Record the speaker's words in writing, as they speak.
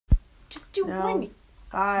Just do one.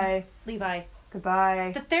 Bye. Levi.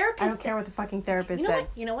 Goodbye. The therapist. I don't care what the fucking therapist said.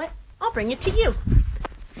 You know what? I'll bring it to you.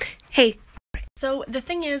 Hey. So the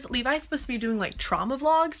thing is, Levi's supposed to be doing like trauma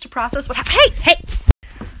vlogs to process what happened. Hey!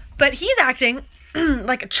 But he's acting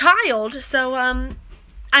like a child, so I'm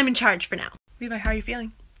in charge for now. Levi, how are you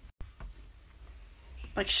feeling?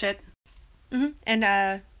 Like shit. And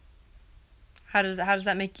how does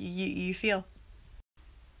that make you feel?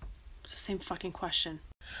 It's the same fucking question.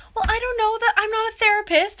 Well, I don't know, that I'm not a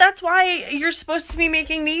therapist. That's why you're supposed to be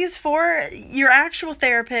making these for your actual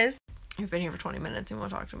therapist. You've been here for 20 minutes. You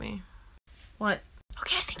want to talk to me? What?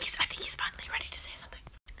 Okay, I think he's finally ready to say something.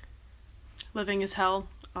 Living is hell.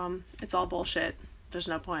 It's all bullshit. There's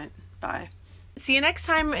no point. Bye. See you next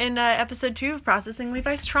time in episode 2 of Processing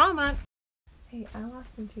Levi's Trauma. Hey, I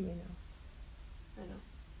lost him too, you know.